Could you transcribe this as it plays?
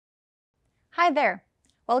Hi there!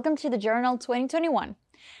 Welcome to the Journal 2021.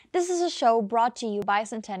 This is a show brought to you by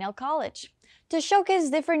Centennial College to showcase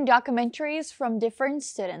different documentaries from different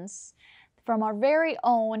students from our very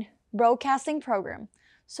own broadcasting program.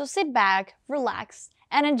 So sit back, relax,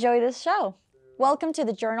 and enjoy this show. Welcome to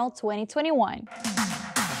the Journal 2021.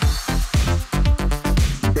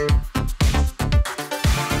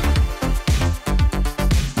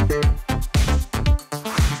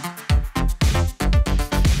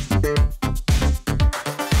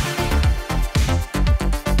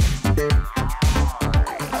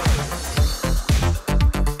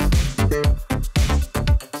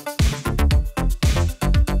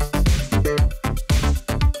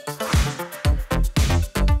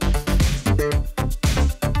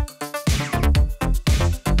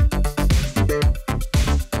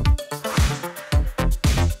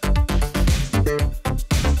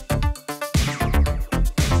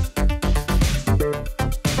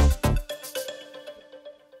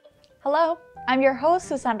 Hello, I'm your host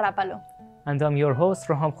Susan Rapalo. And I'm your host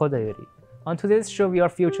Roham Khodayari. On today's show, we are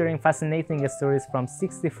featuring fascinating stories from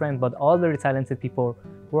 6 different but all very talented people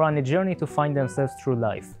who are on a journey to find themselves through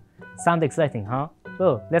life. Sound exciting, huh?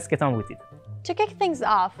 Well, let's get on with it. To kick things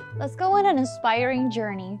off, let's go on an inspiring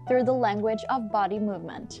journey through the language of body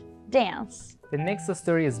movement, dance. The next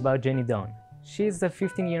story is about Jenny Dawn. She is a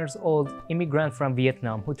 15-year-old immigrant from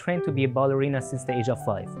Vietnam who trained to be a ballerina since the age of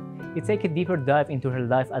 5. We take a deeper dive into her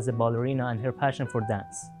life as a ballerina and her passion for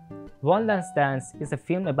dance. One Last Dance is a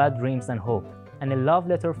film about dreams and hope, and a love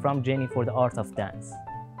letter from Jenny for the art of dance.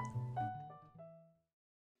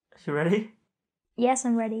 You ready? Yes,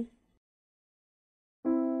 I'm ready.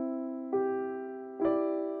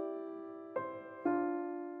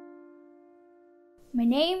 My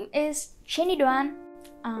name is Jenny Dawn.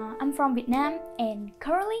 I'm from Vietnam and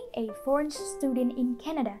currently a foreign student in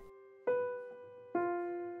Canada.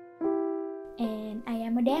 And I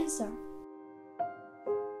am a dancer.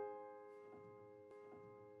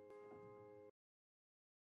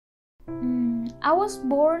 I was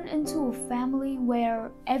born into a family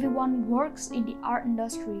where everyone works in the art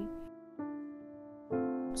industry.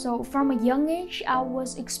 So from a young age, I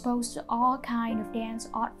was exposed to all kinds of dance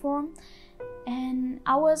art form, and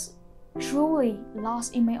I was truly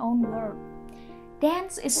lost in my own world.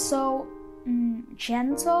 Dance is so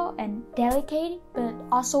gentle and delicate, but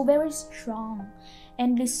also very strong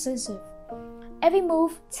and decisive. Every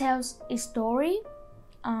move tells a story,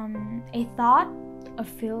 a thought, a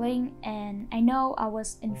feeling, and I know I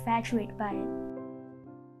was infatuated by it.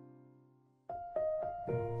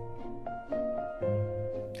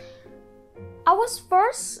 I was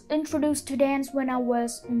first introduced to dance when I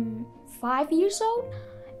was 5 years old.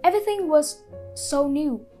 Everything was so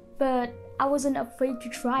new, but I wasn't afraid to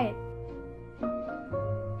try it.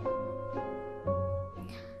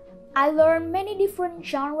 I learned many different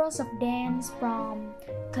genres of dance, from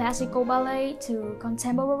classical ballet to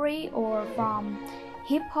contemporary, or from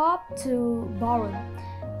hip-hop to ballroom.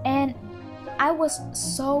 And I was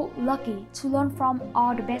so lucky to learn from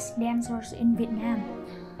all the best dancers in Vietnam.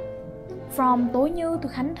 From Tố Như to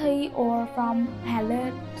Khánh Thi, or from Hà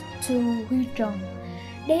Lê to Huy Trần.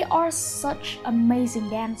 They are such amazing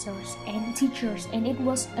dancers and teachers, and it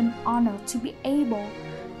was an honor to be able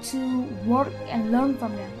to work and learn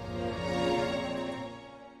from them.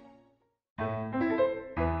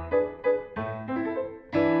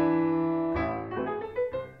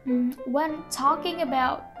 When talking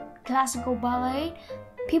about classical ballet,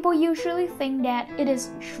 people usually think that it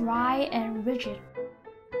is dry and rigid.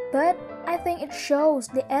 But I think it shows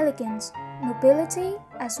the elegance, nobility,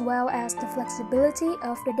 as well as the flexibility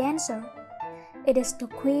of the dancer. It is the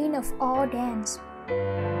queen of all dance.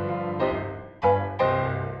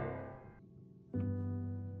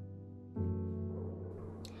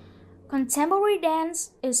 Contemporary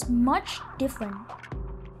dance is much different.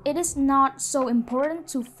 It is not so important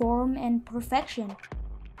to form and perfection.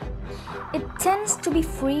 It tends to be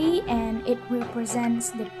free, and it represents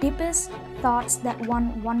the deepest thoughts that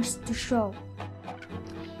one wants to show.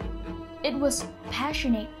 It was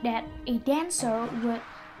passionate that a dancer would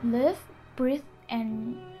live, breathe,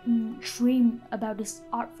 and dream about this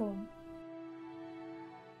art form.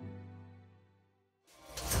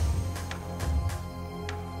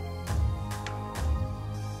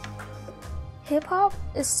 Hip-hop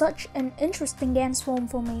is such an interesting dance form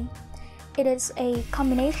for me. It is a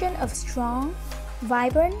combination of strong,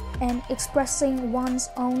 vibrant, and expressing one's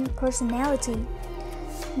own personality.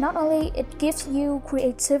 Not only it gives you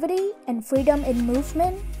creativity and freedom in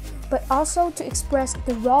movement, but also to express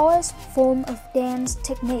the rawest form of dance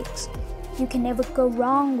techniques. You can never go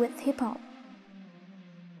wrong with hip-hop.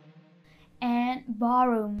 And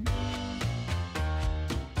ballroom.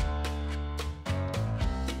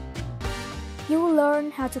 You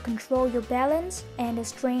learn how to control your balance and the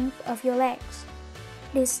strength of your legs.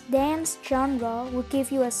 This dance genre will give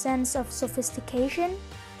you a sense of sophistication,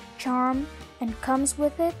 charm, and comes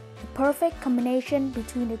with it the perfect combination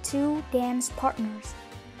between the two dance partners.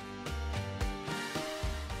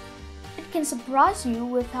 It can surprise you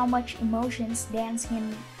with how much emotions dance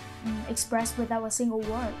can express without a single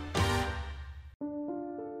word.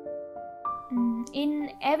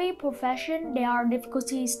 In every profession, there are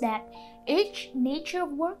difficulties that each nature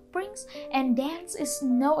of work brings, and dance is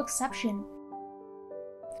no exception.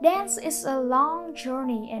 Dance is a long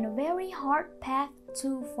journey and a very hard path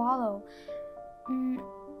to follow.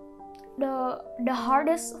 The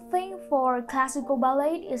hardest thing for classical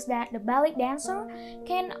ballet is that the ballet dancer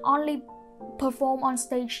can only perform on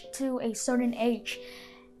stage to a certain age.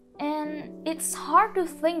 And it's hard to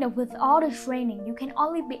think that with all the training, you can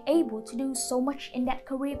only be able to do so much in that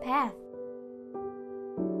career path.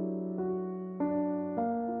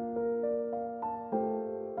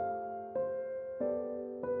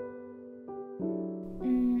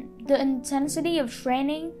 The intensity of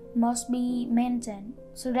training must be maintained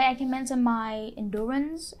so that I can maintain my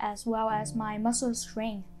endurance as well as my muscle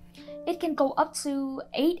strength. It can go up to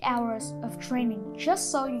 8 hours of training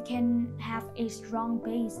just so you can have a strong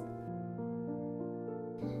base.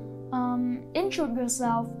 Injure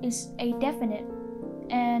yourself is a definite,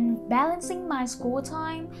 and balancing my school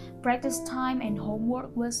time, practice time, and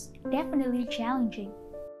homework was definitely challenging.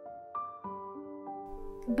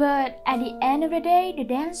 But at the end of the day, the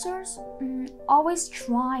dancers always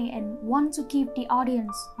try and want to give the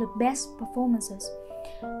audience the best performances.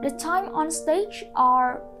 The time on stage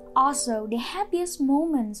are also the happiest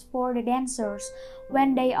moments for the dancers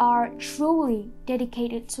when they are truly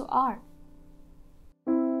dedicated to art.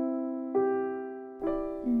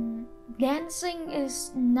 Dancing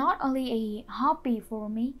is not only a hobby for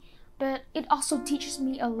me, but it also teaches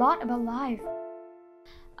me a lot about life.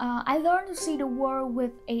 I learned to see the world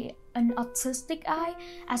with an artistic eye,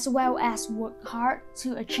 as well as work hard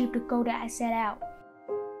to achieve the goal that I set out.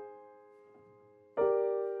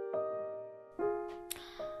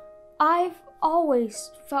 I've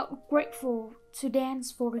always felt grateful to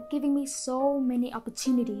dance for giving me so many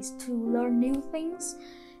opportunities to learn new things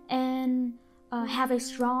and have a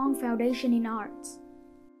strong foundation in arts.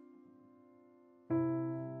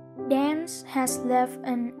 Dance has left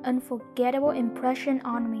an unforgettable impression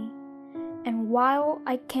on me, and while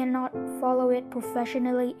I cannot follow it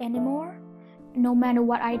professionally anymore, no matter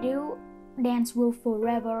what I do, dance will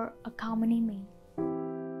forever accompany me.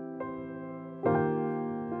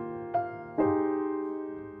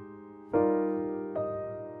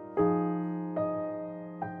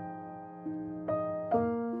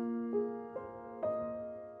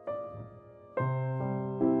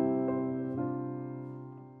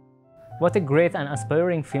 What a great and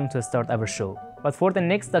aspiring film to start our show. But for the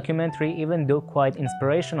next documentary, even though quite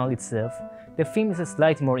inspirational itself, the film is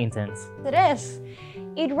slightly more intense. It is.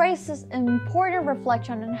 It raises an important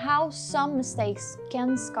reflection on how some mistakes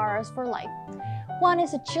can scar us for life. One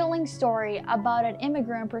is a chilling story about an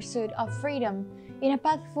immigrant pursuit of freedom in a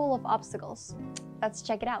path full of obstacles. Let's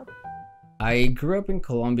check it out. I grew up in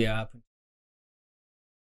Colombia.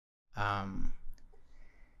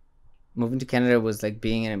 Moving to Canada was like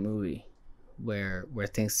being in a movie where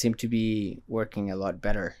things seem to be working a lot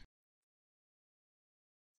better.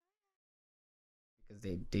 Because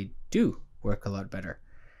they do work a lot better.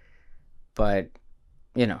 But,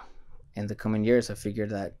 you know, in the coming years, I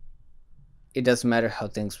figured that it doesn't matter how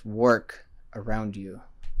things work around you.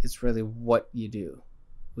 It's really what you do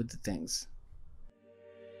with the things.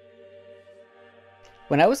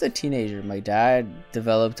 When I was a teenager, my dad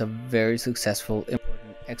developed a very successful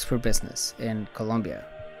export business in Colombia.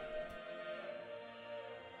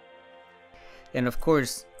 And of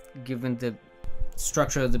course, given the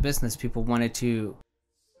structure of the business, people wanted to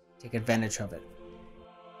take advantage of it.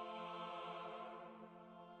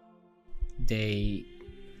 They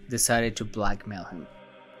decided to blackmail him.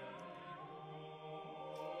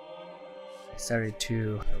 They started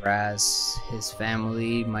to harass his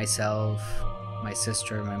family, myself, my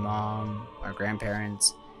sister, my mom, our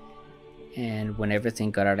grandparents. And when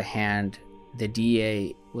everything got out of hand, the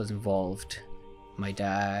DA was involved. My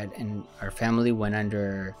dad and our family went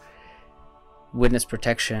under witness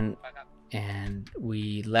protection, and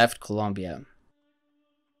we left Colombia.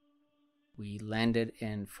 We landed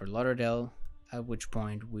in Fort Lauderdale, at which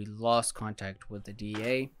point we lost contact with the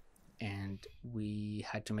DA, and we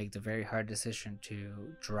had to make the very hard decision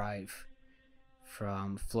to drive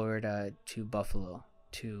from Florida to Buffalo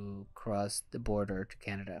to cross the border to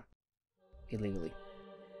Canada illegally.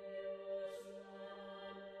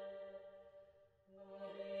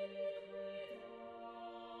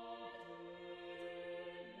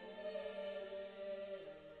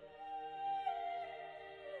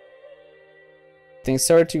 Things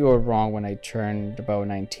started to go wrong when I turned about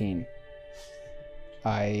 19.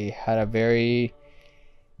 I had a very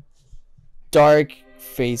dark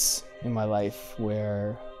phase in my life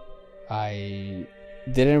where I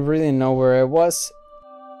didn't really know where I was.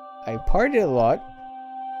 I partied a lot,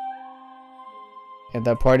 and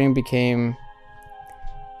that partying became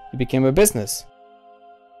a business.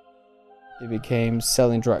 It became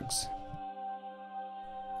selling drugs.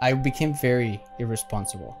 I became very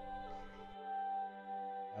irresponsible.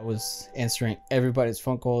 I was answering everybody's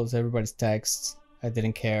phone calls, everybody's texts. I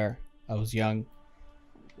didn't care. I was young.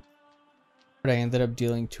 But I ended up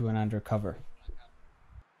dealing to an undercover.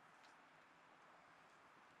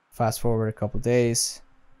 Fast forward a couple days,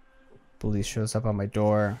 police shows up at my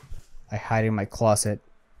door. I hide in my closet.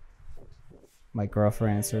 My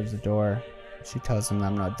girlfriend answers the door. She tells them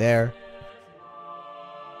I'm not there.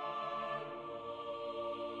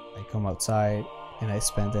 I come outside and I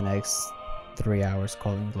spend the next 3 hours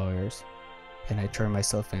calling lawyers, and I turn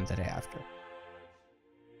myself in the day after.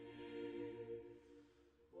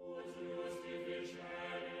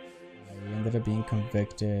 I ended up being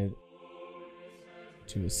convicted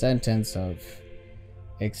to a sentence of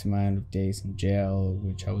X amount of days in jail,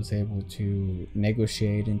 which I was able to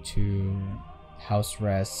negotiate into house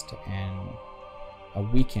arrest and a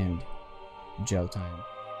weekend jail time.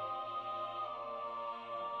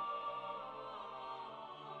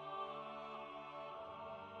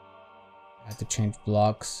 I had to change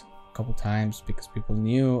blocks a couple times because people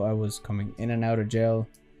knew I was coming in and out of jail.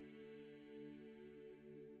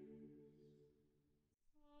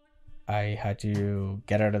 I had to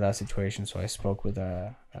get out of that situation, so I spoke with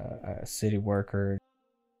a city worker.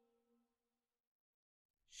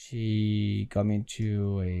 She got me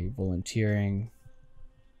into a volunteering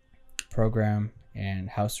program and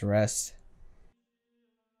house arrest.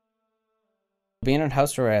 Being on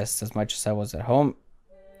house arrest, as much as I was at home,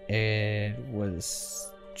 it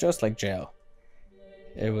was just like jail.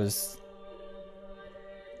 It was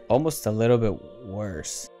almost a little bit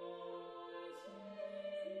worse.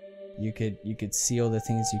 You could see all the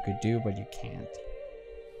things you could do, but you can't.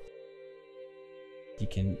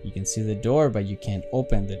 You can see the door, but you can't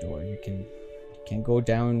open the door. You can go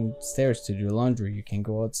downstairs to do laundry. You can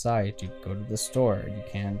go outside to go to the store. You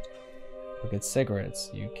can't go get cigarettes.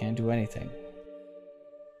 You can't do anything.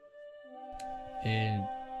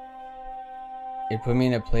 It put me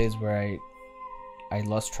in a place where I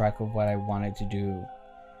lost track of what I wanted to do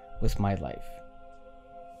with my life,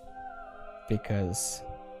 because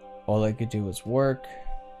all I could do was work,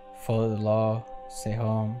 follow the law, stay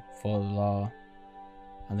home, follow the law,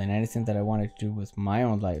 and then anything that I wanted to do with my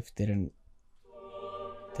own life didn't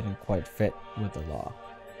quite fit with the law.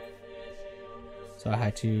 So I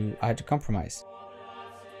had to compromise.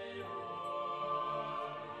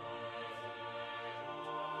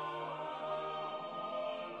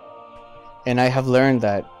 And I have learned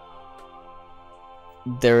that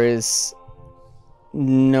there is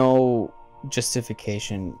no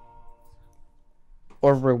justification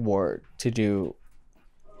or reward to do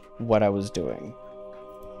what I was doing.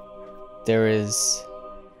 There is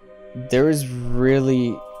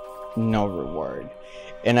really no reward.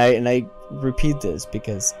 And I repeat this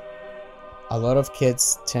because a lot of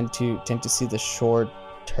kids tend to see the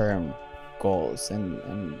short-term goals,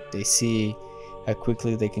 and they see how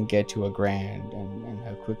quickly they can get to $1,000 and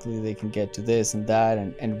how quickly they can get to this and that,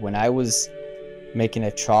 and when I was making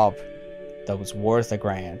a chop that was worth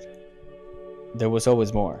 $1,000, there was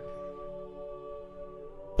always more,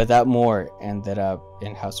 but that more ended up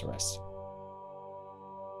in house arrest.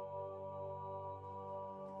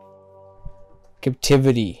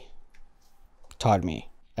 Captivity taught me,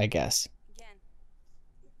 I guess,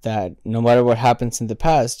 that no matter what happens in the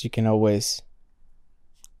past, you can always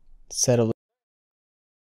settle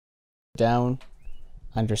down,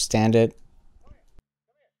 understand it,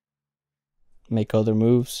 make other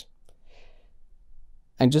moves,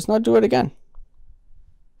 and just not do it again.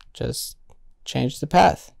 Just change the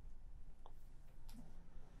path.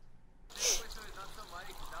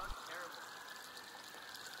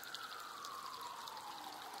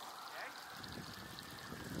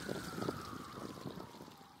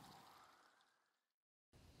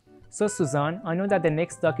 So Suzanne, I know that the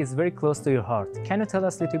next doc is very close to your heart. Can you tell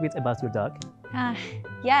us a little bit about your doc?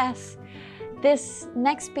 Yes. This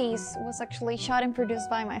next piece was actually shot and produced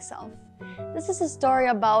by myself. This is a story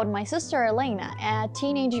about my sister Elena, a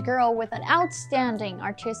teenage girl with an outstanding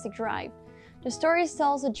artistic drive. The story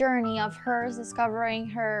tells a journey of hers discovering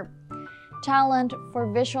her talent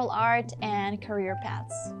for visual art and career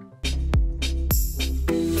paths.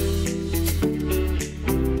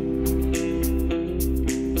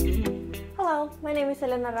 Hello, my My name is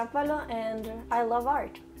Elena Rapalo and I love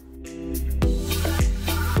art.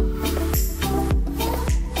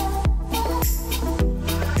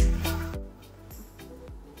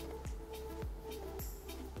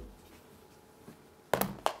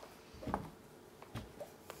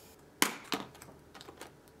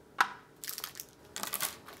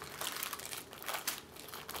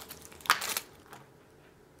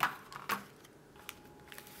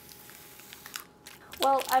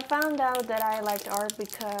 Well, I found out that I liked art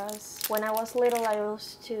because when I was little I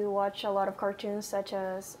used to watch a lot of cartoons such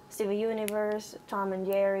as Steven Universe, Tom and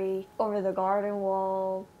Jerry, Over the Garden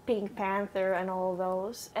Wall, Pink Panther and all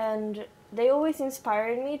those. And they always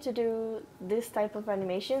inspired me to do this type of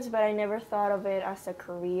animations, but I never thought of it as a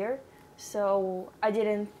career. So I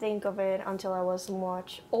didn't think of it until I was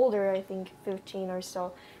much older, I think 15 or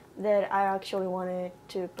so, that I actually wanted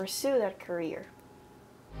to pursue that career.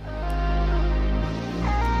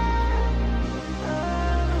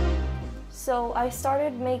 So I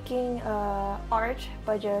started making art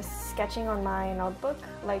by just sketching on my notebook,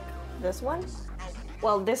 like this one.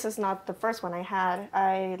 Well, this is not the first one I had.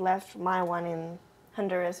 I left my one in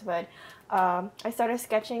Honduras, but I started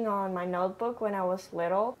sketching on my notebook when I was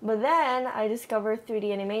little. But then I discovered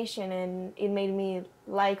 3D animation and it made me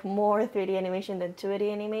like more 3D animation than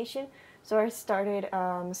 2D animation. So I started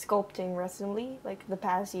sculpting recently, like the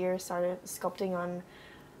past year started sculpting on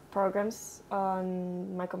programs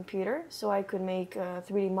on my computer so I could make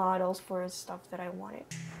 3D models for stuff that I wanted.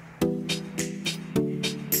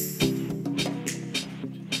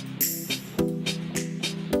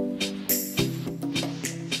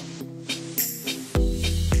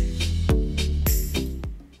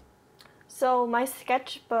 So my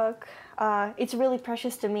sketchbook, it's really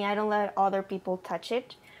precious to me. I don't let other people touch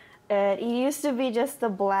it. It used to be just a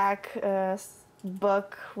black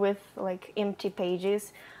book with like empty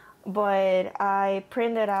pages, but I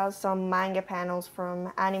printed out some manga panels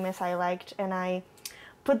from animes I liked and I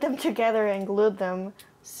put them together and glued them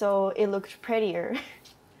so it looked prettier.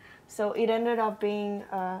 So it ended up being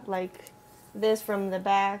like this from the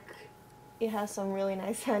back. It has some really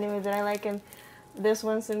nice animes that I like, and this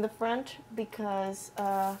one's in the front because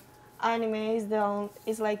anime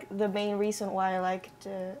is like the main reason why I liked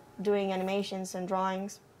doing animations and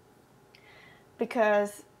drawings.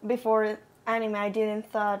 Because before anime I didn't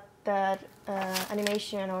thought that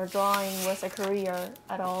animation or drawing was a career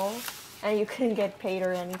at all, and you couldn't get paid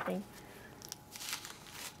or anything.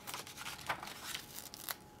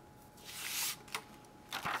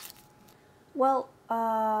 Well,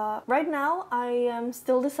 right now I am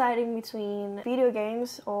still deciding between video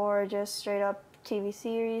games or just straight up TV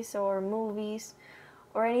series or movies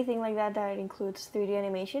or anything like that that includes 3D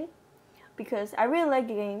animation. Because I really like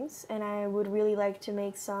games and I would really like to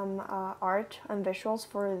make some art and visuals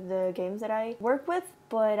for the games that I work with,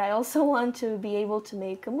 but I also want to be able to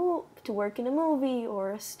make to work in a movie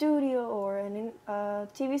or a studio or a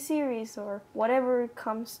TV series or whatever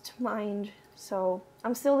comes to mind. So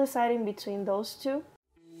I'm still deciding between those two.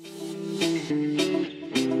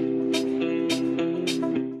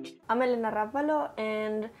 I'm Elena Rapalo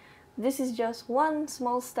and this is just one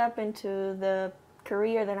small step into the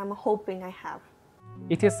career that I'm hoping I have.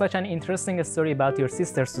 It is such an interesting story about your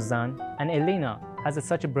sister Suzanne, and Elena has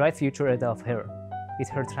such a bright future ahead of her, with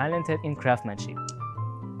her talented in craftsmanship.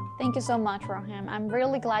 Thank you so much, Roham. I'm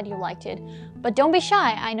really glad you liked it. But don't be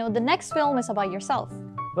shy, I know the next film is about yourself.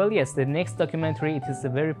 Well, yes, the next documentary, it is a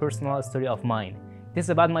very personal story of mine. It is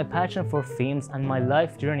about my passion for films and my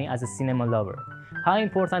life journey as a cinema lover. How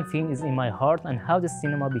important film is in my heart and how the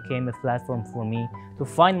cinema became a platform for me to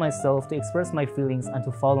find myself, to express my feelings and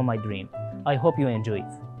to follow my dream. I hope you enjoy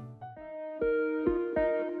it.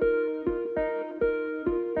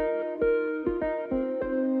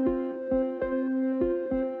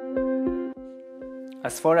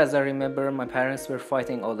 As far as I remember, my parents were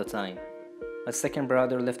fighting all the time. My second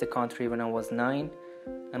brother left the country when I was 9,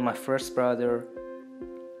 and my first brother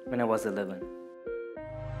when I was 11.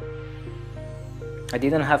 I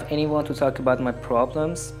didn't have anyone to talk about my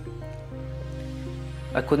problems.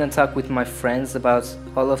 I couldn't talk with my friends about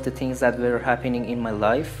all of the things that were happening in my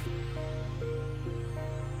life.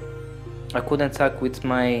 I couldn't talk with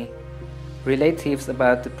my relatives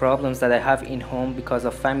about the problems that I have in home because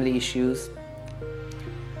of family issues.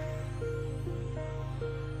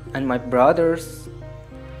 And my brothers,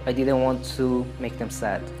 I didn't want to make them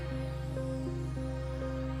sad.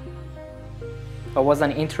 I was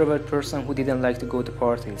an introvert person who didn't like to go to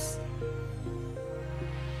parties.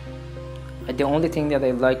 The only thing that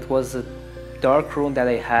I liked was a dark room that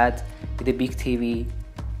I had with a big TV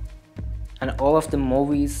and all of the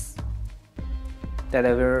movies that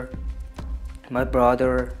were my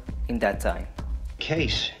brother in that time.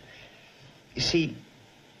 Case. You see,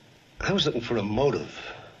 I was looking for a motive.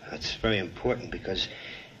 That's very important because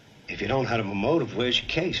if you don't have a motive, where's your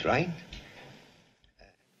case, right?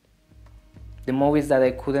 The movies that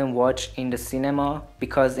I couldn't watch in the cinema,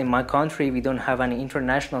 because in my country we don't have an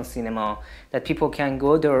international cinema that people can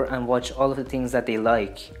go there and watch all of the things that they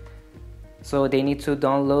like. So they need to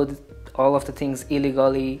download all of the things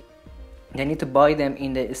illegally. They need to buy them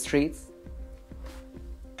in the streets.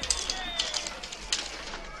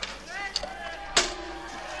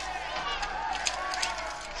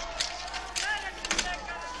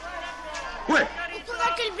 Ho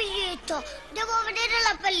trovato il biglietto, devo vedere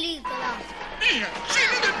la pellicola.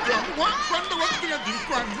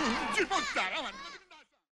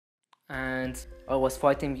 And I was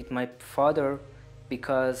fighting with my father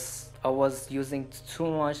because I was using too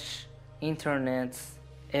much internet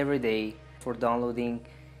every day for downloading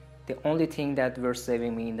the only thing that were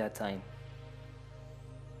saving me in that time.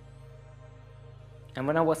 And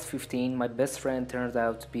when I was 15, my best friend turned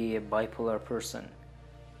out to be a bipolar person.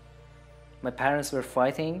 My parents were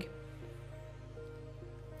fighting.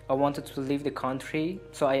 I wanted to leave the country,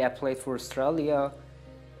 so I applied for Australia.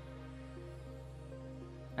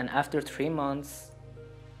 And after 3 months,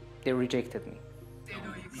 they rejected me.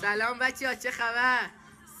 سلام بچه‌ها، چه خبر؟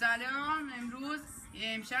 سلام.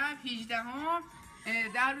 امشب 18ام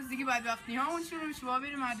 10 روز دیگه بدبختی هامون شروع میشه. با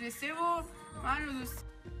بریم مدرسه و من رو دوست.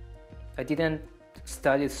 I didn't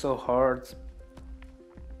study so hard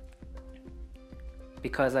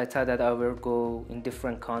because I thought that I will go in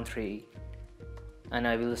different country and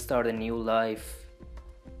I will start a new life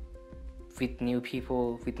with new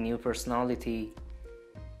people, with new personality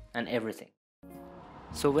and everything.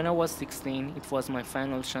 So when I was 16, it was my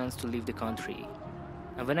final chance to leave the country.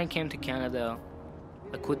 And when I came to Canada,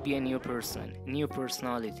 I could be a new person, a new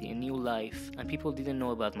personality, a new life, and people didn't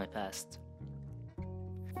know about my past.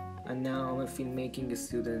 And now I'm a filmmaking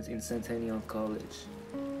student in Centennial College,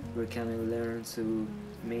 where can I learn to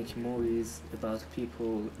make movies about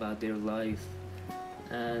people, about their life,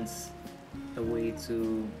 and a way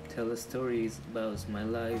to tell stories about my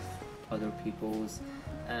life, other people's,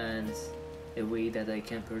 and a way that I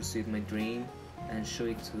can pursue my dream and show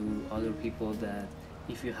it to other people that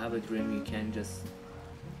if you have a dream, you can just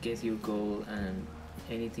get your goal, and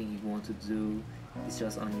anything you want to do is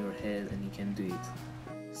just on your head and you can do it.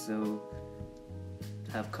 So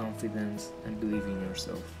have confidence and believe in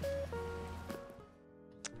yourself.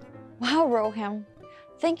 Wow, Roham.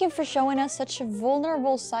 Thank you for showing us such a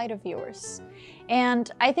vulnerable side of yours. And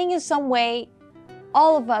I think in some way,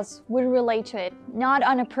 all of us would relate to it, not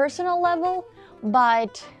on a personal level,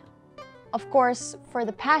 but of course for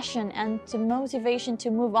the passion and the motivation to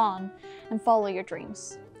move on and follow your dreams.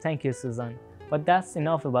 Thank you, Susan. But that's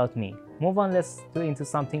enough about me. Move on, let's do into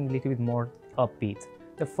something a little bit more upbeat.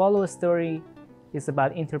 The follow story is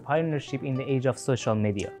about entrepreneurship in the age of social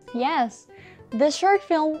media. Yes, this short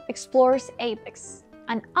film explores Apex,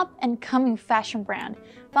 an up-and-coming fashion brand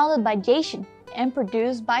founded by Jason and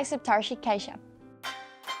produced by Septarshi Kaishap.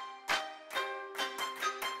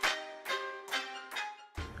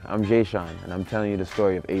 I'm Jason, and I'm telling you the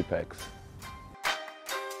story of Apex.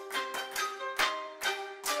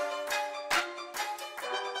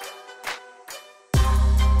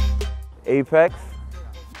 Apex,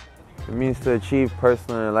 it means to achieve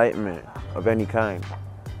personal enlightenment of any kind.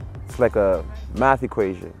 It's like a math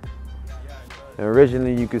equation. And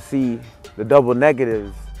originally you could see the double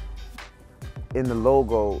negatives in the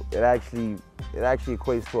logo. It actually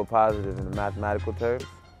equates to a positive in the mathematical terms.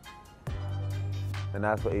 And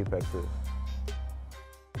that's what Apex is.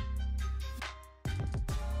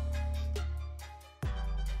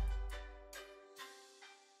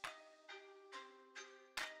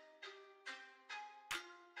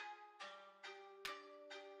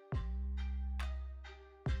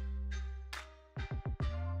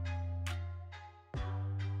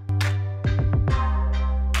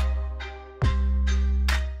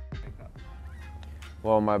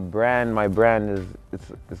 Well, my brand is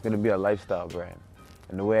it's going to be a lifestyle brand.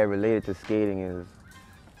 And the way I relate it to skating is,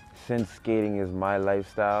 since skating is my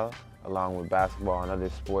lifestyle, along with basketball and other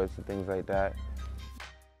sports and things like that,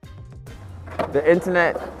 the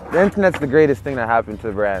internet's the greatest thing that happened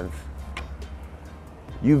to brands.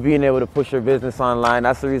 You being able to push your business online,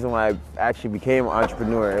 that's the reason why I actually became an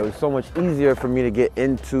entrepreneur. It was so much easier for me to get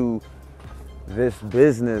into this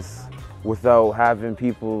business without having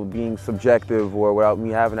people being subjective or without me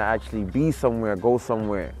having to actually be somewhere, go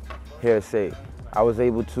somewhere, hearsay. I was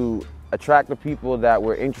able to attract the people that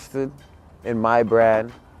were interested in my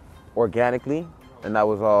brand organically, and that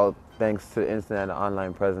was all thanks to the internet and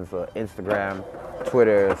online presence of Instagram,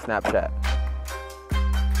 Twitter, Snapchat.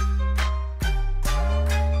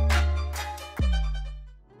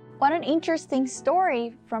 What an interesting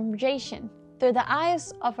story from Jason, through the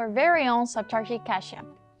eyes of our very own Satarshi Kashyap.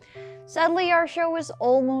 Sadly, our show is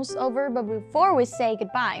almost over, but before we say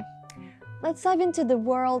goodbye, let's dive into the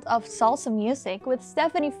world of salsa music with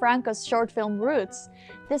Stephanie Franco's short film Roots.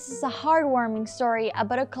 This is a heartwarming story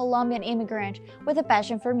about a Colombian immigrant with a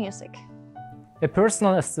passion for music. A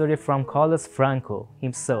personal story from Carlos Franco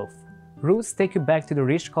himself. Roots take you back to the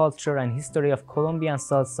rich culture and history of Colombian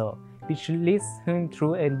salsa, which leads him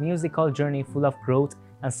through a musical journey full of growth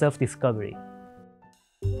and self-discovery.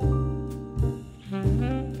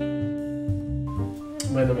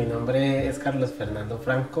 Bueno, mi nombre es Carlos Fernando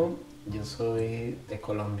Franco, yo soy de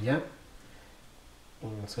Colombia,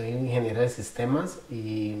 soy ingeniero de sistemas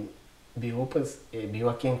y vivo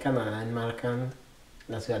aquí en Canadá, en Markham,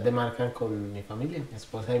 la ciudad de Markham, con mi familia, mi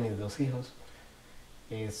esposa y mis 2 hijos.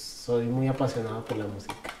 Soy muy apasionado por la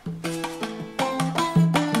música.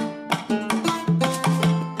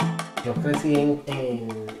 Yo crecí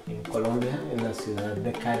en Colombia, en la ciudad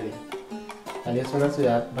de Cali. Cali es una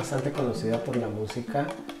ciudad bastante conocida por la música,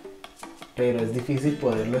 pero es difícil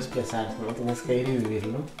poderlo expresar, ¿no? Tienes que ir y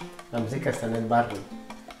vivirlo. La música está en el barrio.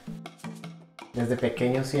 Desde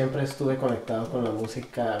pequeño siempre estuve conectado con la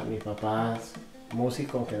música. Mi papá es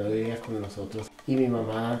músico, aunque no vivía con nosotros. Y mi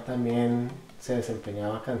mamá también se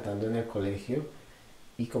desempeñaba cantando en el colegio.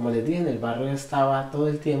 Y como les dije, en el barrio estaba todo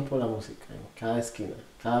el tiempo la música, en cada esquina.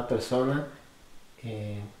 Cada persona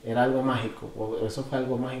era algo mágico, o eso fue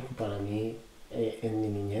algo mágico para mí en mi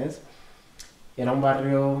niñez. Era un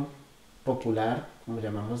barrio popular, como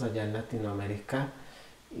llamamos allá en Latinoamérica,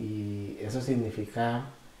 y eso significa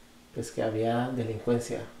pues que había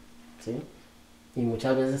delincuencia, ¿sí? Y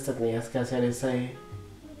muchas veces tenías que hacer esa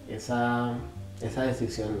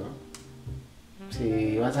decisión, ¿no? Si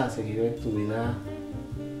ibas a seguir en tu vida,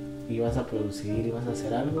 ibas a producir, ibas a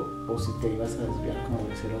hacer algo, o si te ibas a desviar, como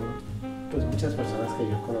lo hicieron pues muchas personas que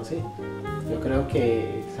yo conocí. Yo creo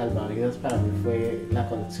que salvavidas para mí fue la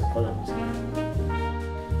conexión con la música.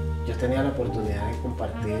 Yo tenía la oportunidad de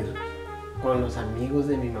compartir con los amigos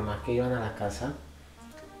de mi mamá que iban a la casa,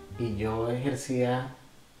 y yo ejercía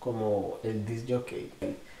como el disc jockey.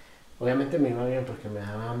 Obviamente me iba bien porque me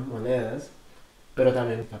daban monedas, pero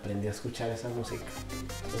también aprendí a escuchar esa música.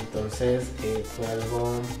 Entonces fue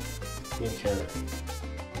algo bien chévere.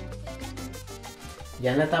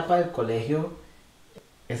 Ya en la etapa del colegio,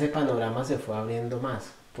 ese panorama se fue abriendo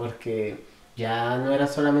más, porque ya no era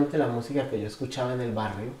solamente la música que yo escuchaba en el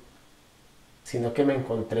barrio, sino que me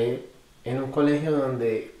encontré en un colegio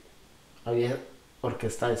donde había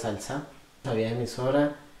orquesta de salsa, había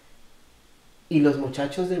emisora, y los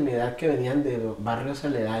muchachos de mi edad que venían de barrios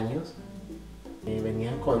aledaños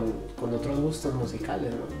venían con otros gustos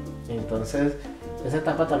musicales, ¿no? Entonces esa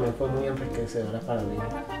etapa también fue muy enriquecedora para mí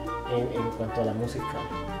en cuanto a la música.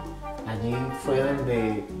 Allí fue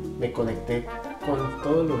donde me conecté con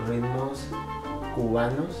todos los ritmos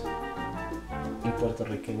cubanos y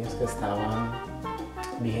puertorriqueños que estaban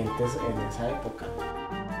vigentes en esa época.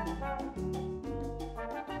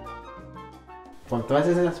 Con todas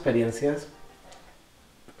esas experiencias,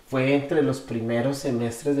 fue entre los primeros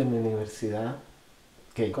semestres de mi universidad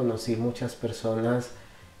que conocí muchas personas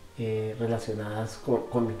relacionadas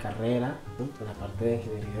con mi carrera, ¿no? En la parte de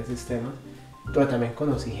ingeniería de sistemas, pero también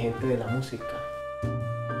conocí gente de la música.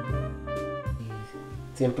 Y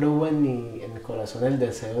siempre hubo en mi corazón el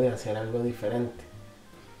deseo de hacer algo diferente.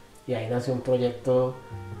 Y ahí nació un proyecto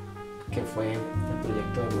que fue el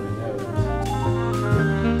proyecto de Muralla de Bronce.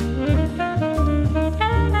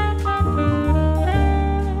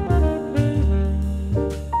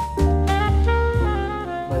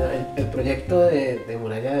 El proyecto de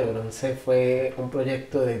Muralla de Bronce fue un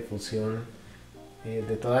proyecto de difusión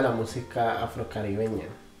de toda la música afrocaribeña.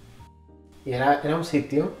 Y era un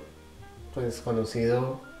sitio pues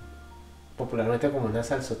conocido popularmente como una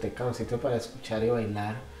salsoteca, un sitio para escuchar y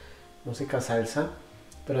bailar música salsa,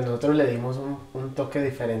 pero nosotros le dimos un toque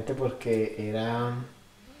diferente porque era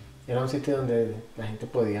un sitio donde la gente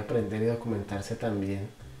podía aprender y documentarse también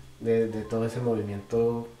de todo ese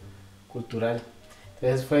movimiento cultural.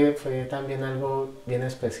 Entonces fue también algo bien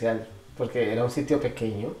especial, porque era un sitio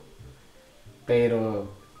pequeño, pero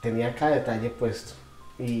tenía cada detalle puesto.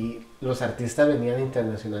 Y los artistas venían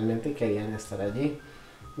internacionalmente y querían estar allí.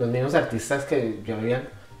 Los mismos artistas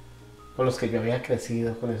con los que yo había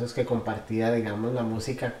crecido, con esos que compartía, digamos, la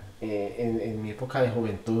música en mi época de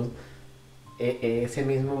juventud, ese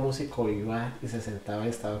mismo músico iba y se sentaba y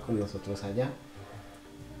estaba con nosotros allá.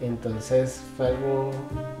 Entonces fue algo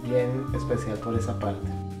bien especial por esa parte.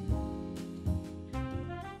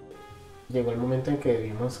 Llegó el momento en que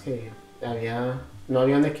vimos que no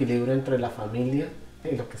había un equilibrio entre la familia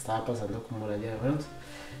y lo que estaba pasando con Muralla de Bronce.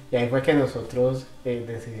 Y ahí fue que nosotros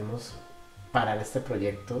decidimos parar este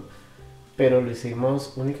proyecto, pero lo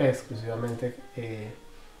hicimos única y exclusivamente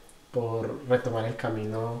por retomar el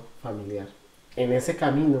camino familiar. En ese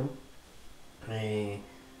camino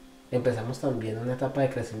empezamos también una etapa de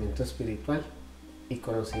crecimiento espiritual y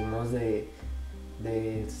conocimos de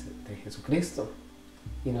Jesucristo,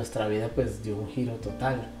 y nuestra vida pues dio un giro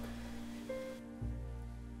total.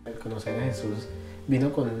 El conocer a Jesús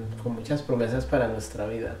vino con muchas promesas para nuestra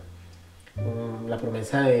vida. La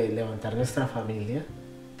promesa de levantar nuestra familia,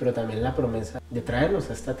 pero también la promesa de traernos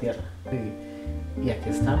a esta tierra. Y aquí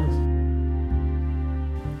estamos.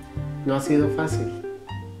 No ha sido fácil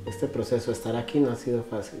este proceso, estar aquí no ha sido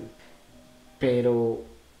fácil, pero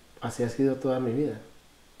así ha sido toda mi vida.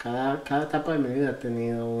 Cada etapa de mi vida ha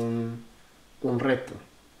tenido un reto.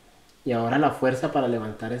 Y ahora la fuerza para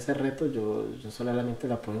levantar ese reto yo solamente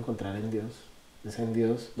la puedo encontrar en Dios. Es en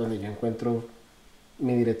Dios donde yo encuentro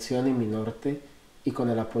mi dirección y mi norte, y con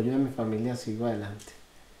el apoyo de mi familia sigo adelante,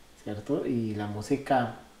 ¿cierto? Y la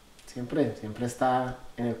música siempre está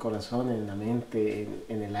en el corazón, en la mente,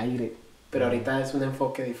 en el aire. Pero ahorita es un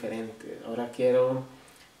enfoque diferente. Ahora quiero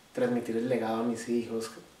transmitir el legado a mis hijos,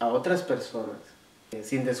 a otras personas,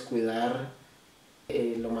 sin descuidar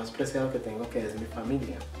lo más preciado que tengo, que es mi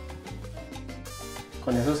familia.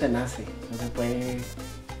 Con eso se nace, no se puede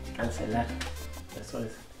cancelar. Eso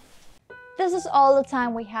es. This is all the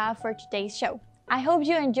time we have for today's show. I hope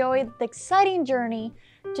you enjoyed the exciting journey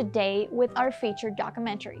today with our featured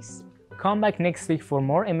documentaries. Come back next week for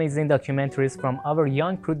more amazing documentaries from our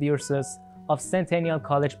young producers of Centennial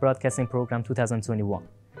College Broadcasting Program 2021.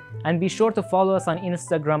 And be sure to follow us on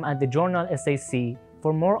Instagram at the Journal SAC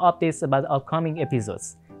for more updates about upcoming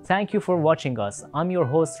episodes. Thank you for watching us. I'm your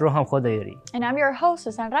host, Roham Khodayari. And I'm your host,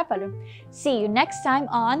 Susan Rapalu. See you next time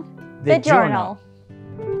on The Journal.